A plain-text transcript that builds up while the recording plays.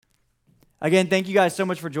Again, thank you guys so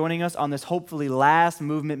much for joining us on this hopefully last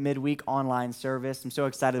Movement Midweek online service. I'm so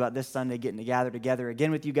excited about this Sunday getting to gather together again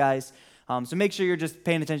with you guys. So make sure you're just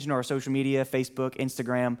paying attention to our social media, Facebook,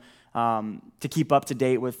 Instagram, to keep up to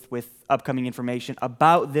date with upcoming information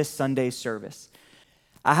about this Sunday's service.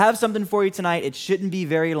 I have something for you tonight. It shouldn't be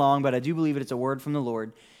very long, but I do believe it's a word from the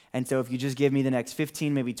Lord. And so if you just give me the next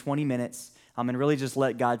 15, maybe 20 minutes, and really just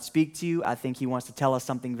let God speak to you, I think he wants to tell us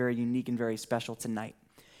something very unique and very special tonight.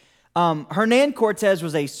 Hernan Cortez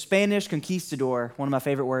was a Spanish conquistador, one of my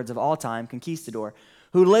favorite words of all time, conquistador,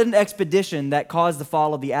 who led an expedition that caused the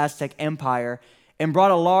fall of the Aztec Empire and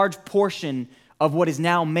brought a large portion of what is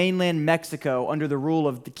now mainland Mexico under the rule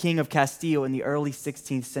of the King of Castile in the early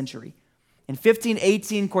 16th century. In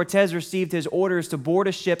 1518, Cortez received his orders to board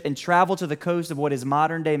a ship and travel to the coast of what is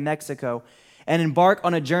modern-day Mexico and embark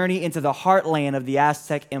on a journey into the heartland of the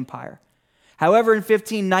Aztec Empire. However, in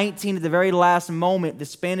 1519, at the very last moment, the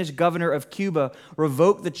Spanish governor of Cuba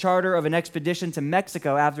revoked the charter of an expedition to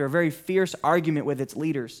Mexico after a very fierce argument with its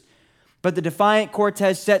leaders. But the defiant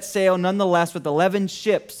Cortez set sail nonetheless with 11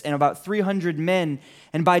 ships and about 300 men,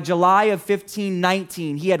 and by July of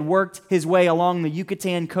 1519, he had worked his way along the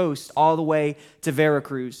Yucatan coast all the way to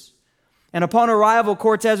Veracruz. And upon arrival,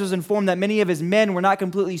 Cortez was informed that many of his men were not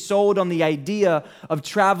completely sold on the idea of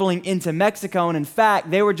traveling into Mexico, and in fact,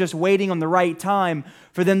 they were just waiting on the right time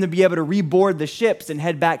for them to be able to reboard the ships and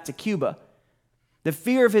head back to Cuba. The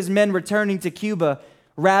fear of his men returning to Cuba,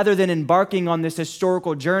 rather than embarking on this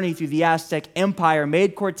historical journey through the Aztec Empire,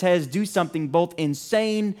 made Cortez do something both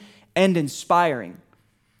insane and inspiring.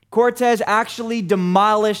 Cortez actually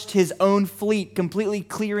demolished his own fleet, completely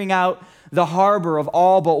clearing out the harbor of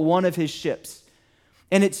all but one of his ships.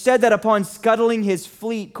 And it's said that upon scuttling his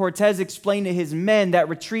fleet, Cortez explained to his men that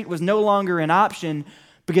retreat was no longer an option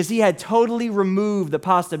because he had totally removed the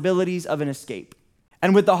possibilities of an escape.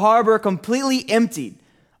 And with the harbor completely emptied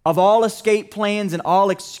of all escape plans and all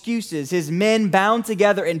excuses, his men bound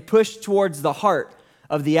together and pushed towards the heart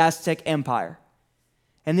of the Aztec Empire.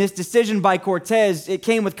 And this decision by Cortez, it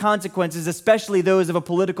came with consequences, especially those of a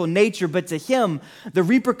political nature, but to him, the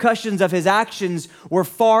repercussions of his actions were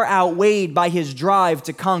far outweighed by his drive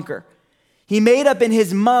to conquer. He made up in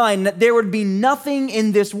his mind that there would be nothing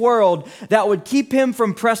in this world that would keep him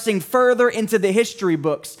from pressing further into the history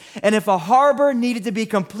books. And if a harbor needed to be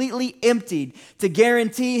completely emptied to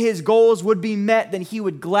guarantee his goals would be met, then he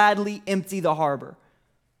would gladly empty the harbor.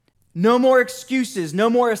 No more excuses, no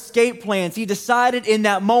more escape plans. He decided in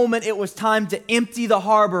that moment it was time to empty the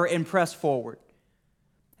harbor and press forward.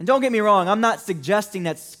 And don't get me wrong, I'm not suggesting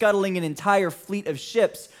that scuttling an entire fleet of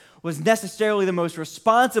ships was necessarily the most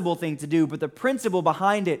responsible thing to do, but the principle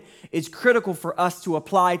behind it is critical for us to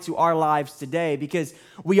apply to our lives today, because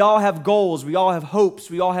we all have goals, we all have hopes,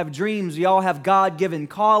 we all have dreams, we all have God-given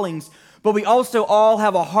callings, but we also all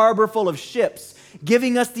have a harbor full of ships,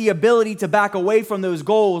 giving us the ability to back away from those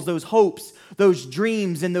goals, those hopes, those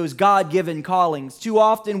dreams, and those God-given callings. Too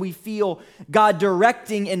often we feel God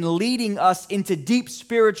directing and leading us into deep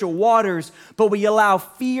spiritual waters, but we allow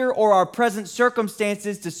fear or our present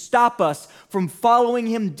circumstances to stop us from following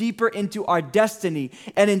Him deeper into our destiny.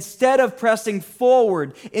 And instead of pressing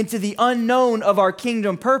forward into the unknown of our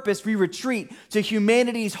kingdom purpose, we retreat to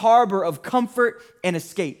humanity's harbor of comfort and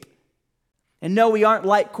escape. And no, we aren't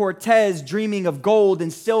like Cortez, dreaming of gold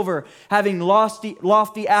and silver, having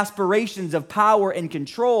lofty aspirations of power and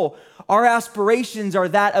control. Our aspirations are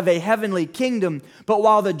that of a heavenly kingdom, but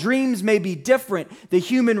while the dreams may be different, the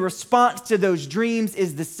human response to those dreams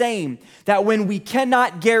is the same. That when we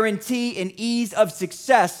cannot guarantee an ease of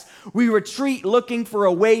success, we retreat looking for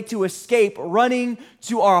a way to escape, running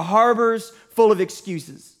to our harbors full of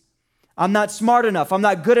excuses. I'm not smart enough. I'm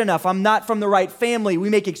not good enough. I'm not from the right family. We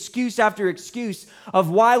make excuse after excuse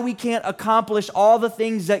of why we can't accomplish all the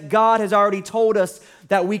things that God has already told us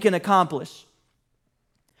that we can accomplish.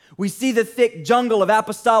 We see the thick jungle of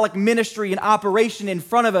apostolic ministry and operation in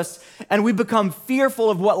front of us, and we become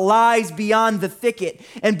fearful of what lies beyond the thicket.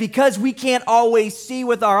 And because we can't always see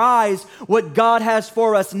with our eyes what God has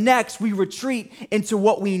for us next, we retreat into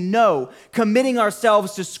what we know, committing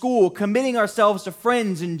ourselves to school, committing ourselves to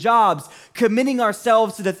friends and jobs, committing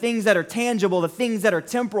ourselves to the things that are tangible, the things that are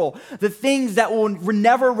temporal, the things that will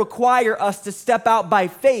never require us to step out by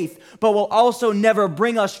faith, but will also never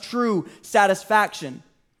bring us true satisfaction.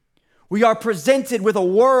 We are presented with a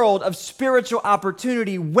world of spiritual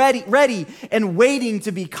opportunity ready and waiting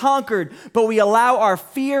to be conquered, but we allow our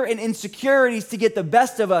fear and insecurities to get the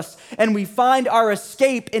best of us, and we find our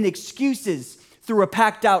escape in excuses through a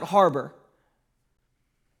packed out harbor.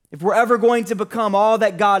 If we're ever going to become all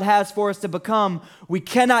that God has for us to become, we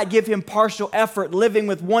cannot give him partial effort, living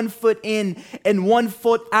with 1 foot in and 1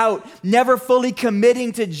 foot out, never fully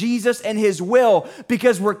committing to Jesus and his will,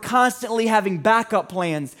 because we're constantly having backup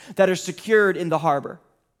plans that are secured in the harbor.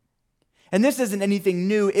 And this isn't anything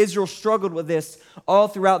new. Israel struggled with this all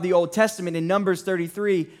throughout the Old Testament. In Numbers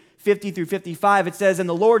 33, 50 through 55, it says, "And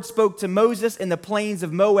the Lord spoke to Moses in the plains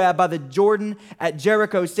of Moab by the Jordan at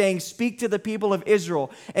Jericho, saying, Speak to the people of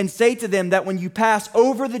Israel, and say to them that when you pass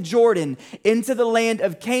over the Jordan into the land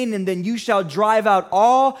of Canaan, then you shall drive out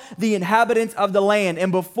all the inhabitants of the land,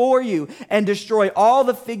 and before you, and destroy all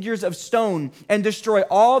the figures of stone, and destroy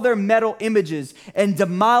all their metal images, and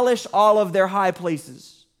demolish all of their high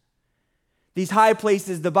places." These high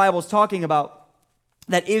places the Bible's talking about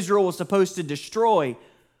that Israel was supposed to destroy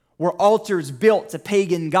were altars built to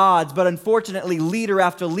pagan gods. But unfortunately, leader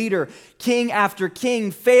after leader, king after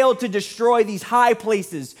king failed to destroy these high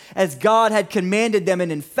places as God had commanded them.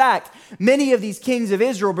 And in fact, many of these kings of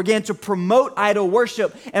Israel began to promote idol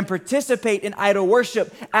worship and participate in idol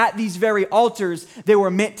worship at these very altars they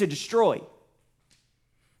were meant to destroy.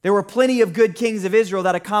 There were plenty of good kings of Israel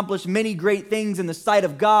that accomplished many great things in the sight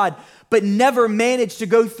of God, but never managed to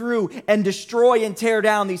go through and destroy and tear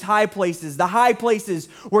down these high places. The high places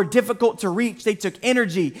were difficult to reach. They took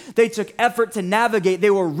energy. They took effort to navigate. They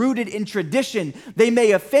were rooted in tradition. They may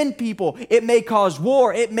offend people. It may cause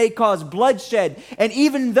war. It may cause bloodshed. And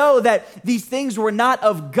even though that these things were not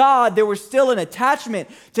of God, there was still an attachment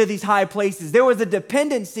to these high places. There was a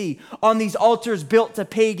dependency on these altars built to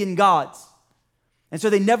pagan gods. And so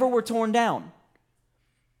they never were torn down.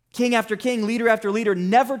 King after king, leader after leader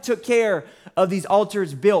never took care of these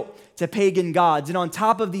altars built to pagan gods. And on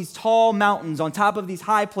top of these tall mountains, on top of these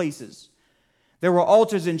high places, there were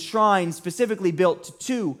altars and shrines specifically built to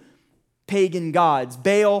 2 pagan gods,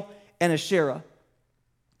 Baal and Asherah.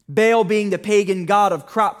 Baal being the pagan god of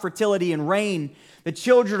crop fertility and rain, the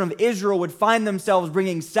children of Israel would find themselves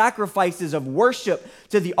bringing sacrifices of worship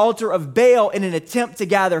to the altar of Baal in an attempt to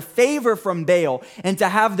gather favor from Baal and to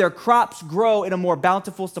have their crops grow in a more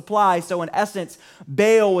bountiful supply. So in essence,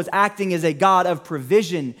 Baal was acting as a god of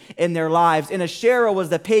provision in their lives, and Asherah was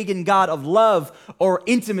the pagan god of love or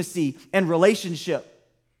intimacy and relationship.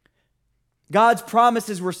 God's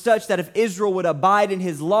promises were such that if Israel would abide in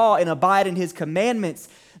his law and abide in his commandments,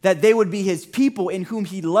 that they would be his people in whom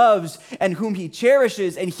he loves and whom he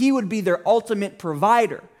cherishes, and he would be their ultimate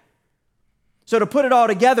provider. So to put it all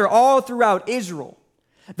together, all throughout Israel,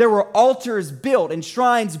 there were altars built and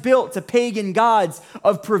shrines built to pagan gods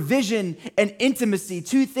of provision and intimacy,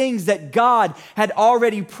 2 things that God had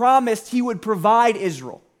already promised he would provide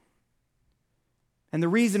Israel. And the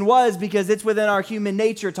reason was because it's within our human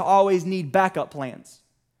nature to always need backup plans.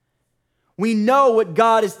 We know what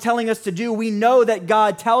God is telling us to do. We know that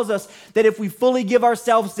God tells us that if we fully give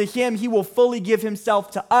ourselves to him, he will fully give himself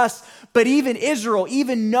to us. But even Israel,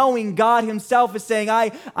 even knowing God himself is saying,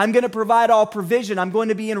 I'm going to provide all provision. I'm going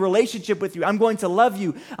to be in relationship with you. I'm going to love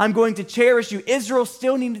you. I'm going to cherish you. Israel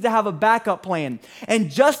still needed to have a backup plan. And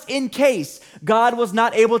just in case God was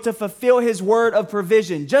not able to fulfill his word of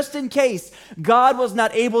provision, just in case God was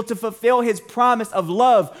not able to fulfill his promise of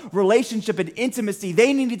love, relationship, and intimacy,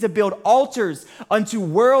 they needed to build altars unto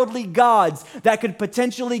worldly gods that could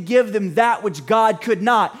potentially give them that which God could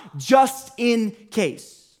not, just in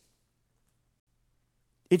case.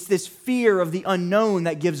 It's this fear of the unknown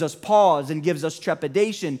that gives us pause and gives us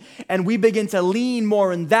trepidation, and we begin to lean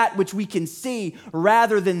more in that which we can see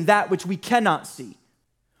rather than that which we cannot see.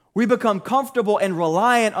 We become comfortable and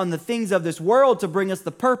reliant on the things of this world to bring us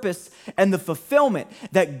the purpose and the fulfillment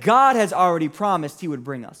that God has already promised he would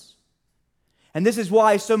bring us. And this is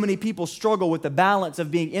why so many people struggle with the balance of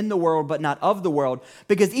being in the world but not of the world.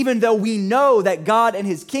 Because even though we know that God and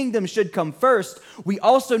his kingdom should come first, we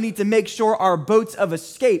also need to make sure our boats of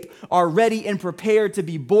escape are ready and prepared to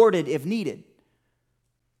be boarded if needed.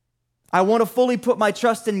 I want to fully put my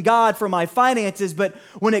trust in God for my finances, but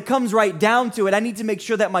when it comes right down to it, I need to make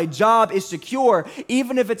sure that my job is secure,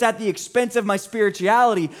 even if it's at the expense of my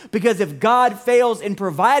spirituality, because if God fails in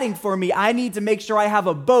providing for me, I need to make sure I have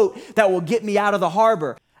a boat that will get me out of the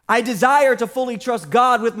harbor. I desire to fully trust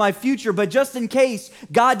God with my future, but just in case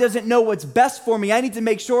God doesn't know what's best for me, I need to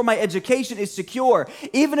make sure my education is secure.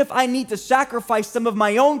 Even if I need to sacrifice some of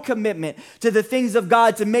my own commitment to the things of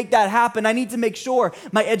God to make that happen, I need to make sure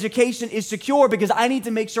my education is secure because I need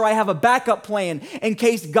to make sure I have a backup plan in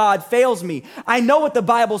case God fails me. I know what the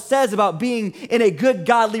Bible says about being in a good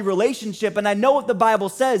godly relationship, and I know what the Bible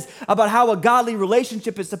says about how a godly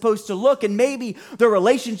relationship is supposed to look, and maybe the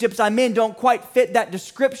relationships I'm in don't quite fit that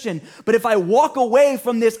description, Christian, but if I walk away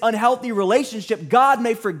from this unhealthy relationship, God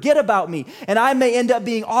may forget about me and I may end up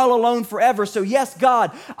being all alone forever. So yes,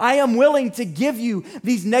 God, I am willing to give you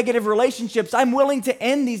these negative relationships. I'm willing to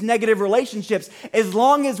end these negative relationships as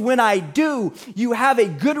long as when I do, you have a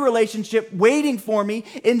good relationship waiting for me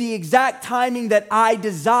in the exact timing that I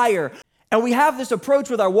desire. And we have this approach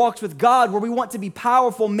with our walks with God where we want to be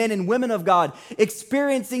powerful men and women of God,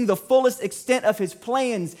 experiencing the fullest extent of His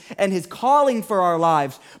plans and His calling for our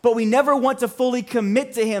lives. But we never want to fully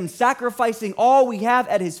commit to Him, sacrificing all we have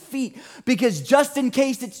at His feet, because just in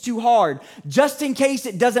case it's too hard, just in case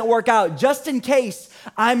it doesn't work out, just in case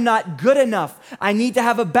I'm not good enough, I need to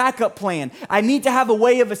have a backup plan. I need to have a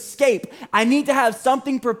way of escape. I need to have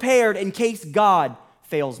something prepared in case God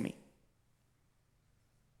fails me.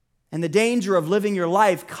 And the danger of living your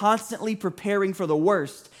life constantly preparing for the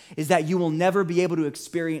worst is that you will never be able to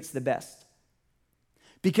experience the best.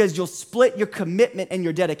 Because you'll split your commitment and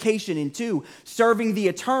your dedication in two, serving the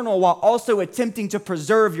eternal while also attempting to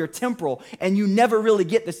preserve your temporal, and you never really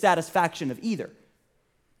get the satisfaction of either.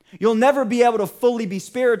 You'll never be able to fully be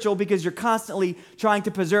spiritual because you're constantly trying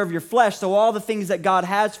to preserve your flesh. So all the things that God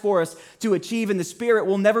has for us to achieve in the spirit,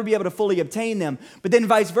 we'll never be able to fully obtain them. But then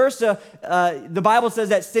vice versa, the Bible says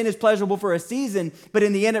that sin is pleasurable for a season, but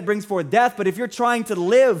in the end it brings forth death. But if you're trying to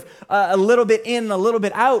live a little bit in and a little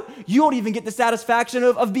bit out, you won't even get the satisfaction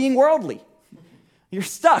of being worldly. You're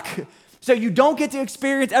stuck. So you don't get to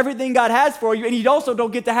experience everything God has for you, and you also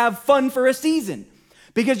don't get to have fun for a season.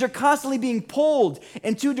 Because you're constantly being pulled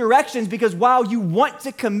in two directions, because while you want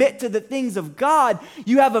to commit to the things of God,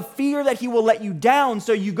 you have a fear that He will let you down.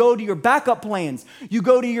 So you go to your backup plans. You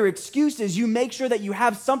go to your excuses. You make sure that you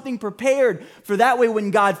have something prepared for that way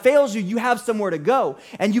when God fails you, you have somewhere to go.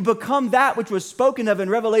 And you become that which was spoken of in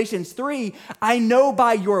Revelations 3. I know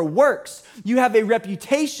by your works, you have a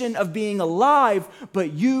reputation of being alive,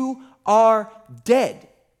 but you are dead.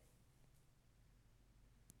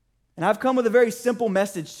 And I've come with a very simple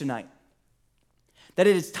message tonight, that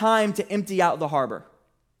it is time to empty out the harbor.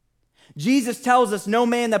 Jesus tells us no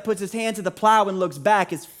man that puts his hand to the plow and looks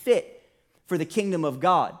back is fit for the kingdom of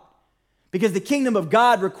God. Because the kingdom of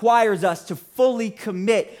God requires us to fully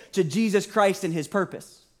commit to Jesus Christ and His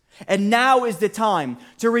purpose. And now is the time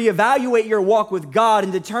to reevaluate your walk with God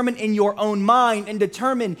and determine in your own mind and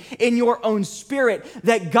determine in your own spirit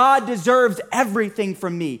that God deserves everything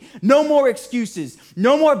from me. No more excuses,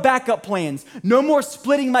 no more backup plans, no more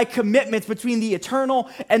splitting my commitments between the eternal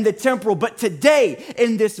and the temporal. But today,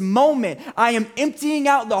 in this moment, I am emptying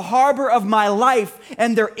out the harbor of my life,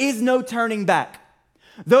 and there is no turning back.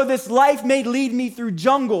 Though this life may lead me through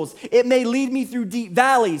jungles, it may lead me through deep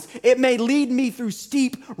valleys, it may lead me through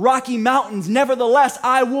steep, rocky mountains, nevertheless,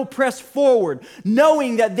 I will press forward,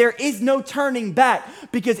 knowing that there is no turning back,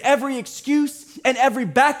 because every excuse and every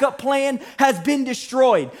backup plan has been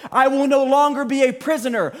destroyed. I will no longer be a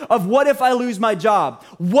prisoner of what if I lose my job?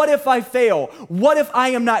 What if I fail? What if I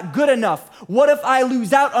am not good enough? What if I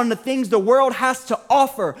lose out on the things the world has to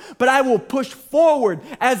offer? But I will push forward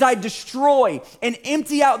as I destroy and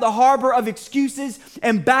empty out the harbor of excuses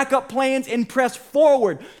and backup plans and press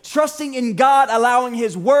forward, trusting in God, allowing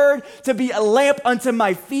His word to be a lamp unto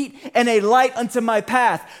my feet and a light unto my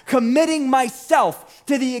path, committing myself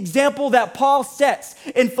to the example that Paul sets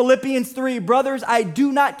in Philippians 3. Brothers, I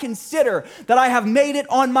do not consider that I have made it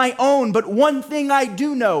on my own, but one thing I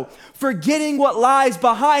do know, forgetting what lies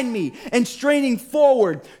behind me and straining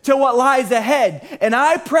forward to what lies ahead. And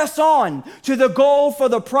I press on to the goal for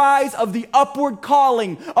the prize of the upward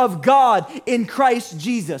calling of God in Christ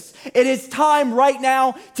Jesus. It is time right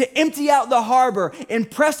now to empty out the harbor and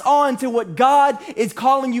press on to what God is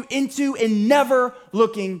calling you into and never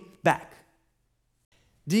looking back.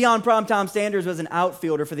 Deion Primetime Sanders was an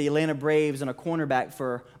outfielder for the Atlanta Braves and a cornerback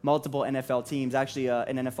for multiple NFL teams, actually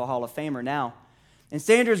an NFL Hall of Famer now. And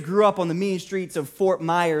Sanders grew up on the mean streets of Fort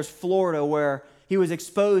Myers, Florida, where he was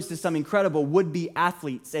exposed to some incredible would-be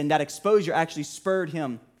athletes, and that exposure actually spurred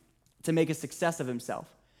him to make a success of himself.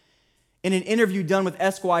 In an interview done with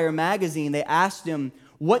Esquire magazine, they asked him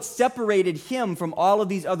what separated him from all of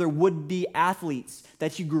these other would-be athletes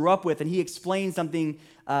that he grew up with, and he explained something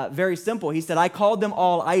very simple. He said, I called them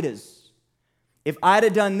all idas. If I'd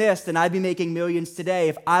have done this, then I'd be making millions today.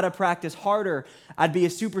 If I'd have practiced harder, I'd be a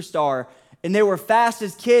superstar. And they were fast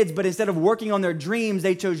as kids, but instead of working on their dreams,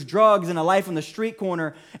 they chose drugs and a life on the street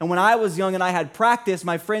corner. And when I was young and I had practice,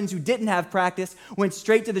 my friends who didn't have practice went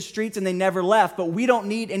straight to the streets and they never left. But we don't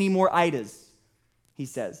need any more idas, he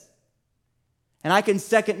says. And I can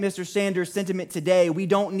second Mr. Sanders' sentiment today. We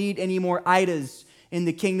don't need any more idas in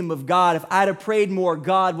the kingdom of God. If I'd have prayed more,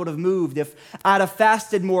 God would have moved. If I'd have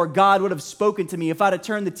fasted more, God would have spoken to me. If I'd have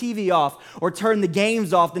turned the TV off or turned the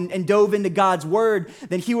games off and dove into God's word,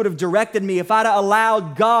 then he would have directed me. If I'd have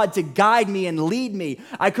allowed God to guide me and lead me,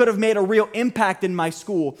 I could have made a real impact in my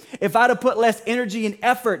school. If I'd have put less energy and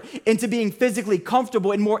effort into being physically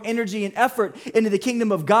comfortable and more energy and effort into the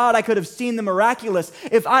kingdom of God, I could have seen the miraculous.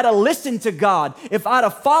 If I'd have listened to God, if I'd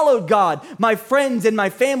have followed God, my friends and my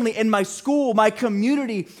family and my school, my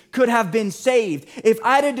community could have been saved. If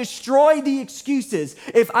I'd have destroyed the excuses,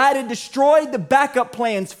 if I'd have destroyed the backup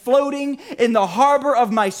plans floating in the harbor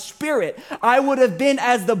of my spirit, I would have been,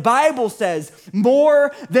 as the Bible says,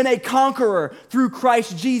 more than a conqueror through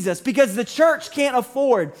Christ Jesus. Because the church can't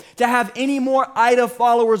afford to have any more idle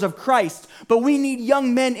followers of Christ, but we need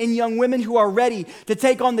young men and young women who are ready to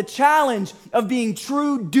take on the challenge of being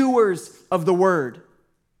true doers of the word.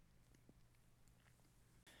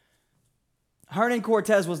 Hernan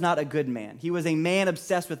Cortez was not a good man. He was a man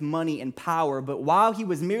obsessed with money and power, but while he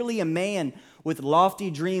was merely a man with lofty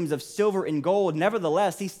dreams of silver and gold,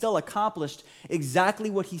 nevertheless, he still accomplished exactly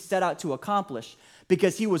what he set out to accomplish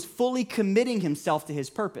because he was fully committing himself to his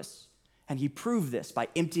purpose, and he proved this by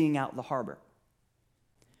emptying out the harbor.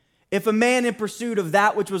 If a man in pursuit of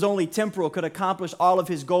that which was only temporal could accomplish all of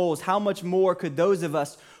his goals, how much more could those of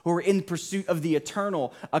us who are in pursuit of the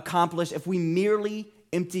eternal accomplish if we merely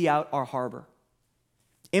empty out our harbor?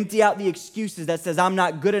 Empty out the excuses that says, I'm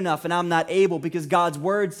not good enough and I'm not able, because God's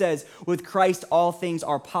word says, with Christ, all things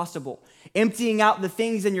are possible. Emptying out the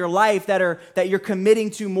things in your life that you're committing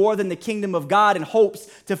to more than the kingdom of God in hopes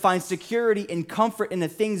to find security and comfort in the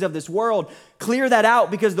things of this world. Clear that out,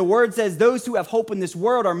 because the word says those who have hope in this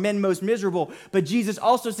world are men most miserable. But Jesus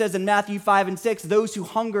also says in Matthew 5:6, those who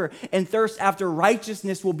hunger and thirst after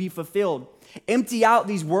righteousness will be fulfilled. Empty out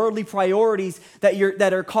these worldly priorities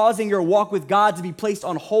that are causing your walk with God to be placed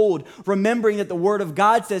on hold, remembering that the word of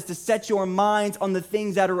God says to set your minds on the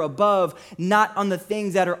things that are above, not on the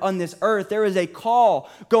things that are on this earth. There is a call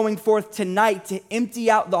going forth tonight to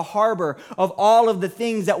empty out the harbor of all of the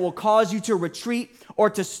things that will cause you to retreat or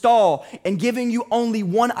to stall, and giving you only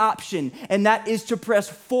one option, and that is to press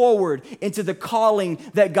forward into the calling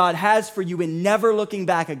that God has for you and never looking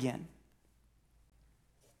back again.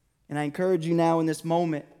 And I encourage you now in this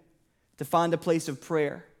moment to find a place of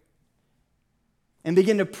prayer and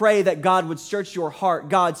begin to pray that God would search your heart.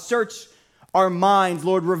 God, search our minds.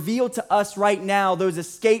 Lord, reveal to us right now those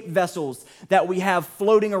escape vessels that we have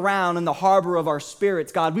floating around in the harbor of our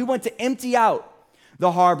spirits. God, we want to empty out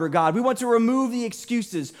the harbor, God. We want to remove the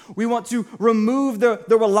excuses. We want to remove the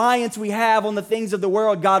reliance we have on the things of the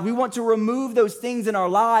world, God. We want to remove those things in our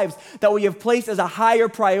lives that we have placed as a higher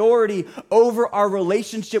priority over our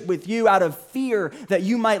relationship with you out of fear that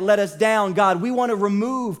you might let us down, God. We want to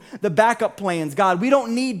remove the backup plans, God. We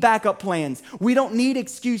don't need backup plans. We don't need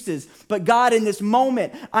excuses. But God, in this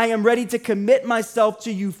moment, I am ready to commit myself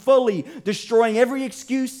to you fully, destroying every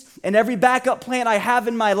excuse and every backup plan I have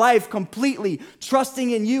in my life completely,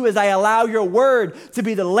 trusting in you as I allow your word to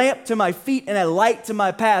be the lamp to my feet and a light to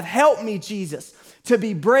my path. Help me, Jesus, to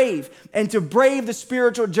be brave and to brave the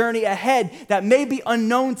spiritual journey ahead that may be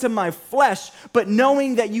unknown to my flesh, but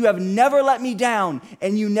knowing that you have never let me down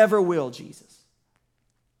and you never will, Jesus.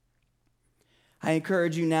 I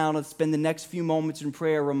encourage you now to spend the next few moments in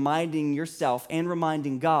prayer reminding yourself and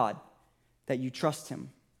reminding God that you trust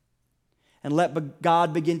him. And let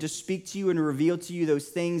God begin to speak to you and reveal to you those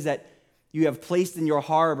things that you have placed in your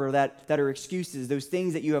harbor that are excuses, those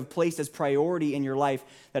things that you have placed as priority in your life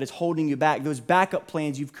that is holding you back, those backup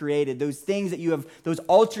plans you've created, those things that you have, those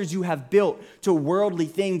altars you have built to worldly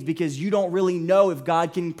things because you don't really know if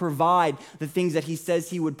God can provide the things that he says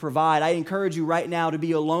he would provide. I encourage you right now to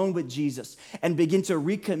be alone with Jesus and begin to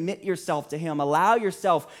recommit yourself to him. Allow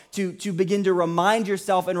yourself to begin to remind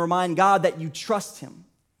yourself and remind God that you trust him.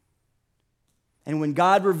 And when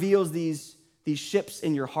God reveals these ships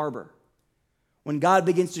in your harbor, when God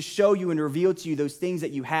begins to show you and reveal to you those things that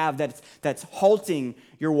you have that's halting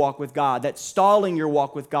your walk with God, that's stalling your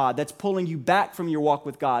walk with God, that's pulling you back from your walk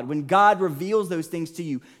with God, when God reveals those things to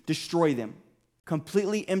you, destroy them,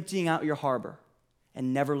 completely emptying out your harbor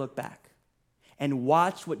and never look back. And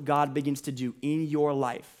watch what God begins to do in your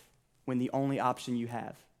life when the only option you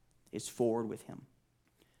have is forward with him.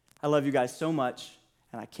 I love you guys so much.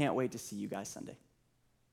 And I can't wait to see you guys Sunday.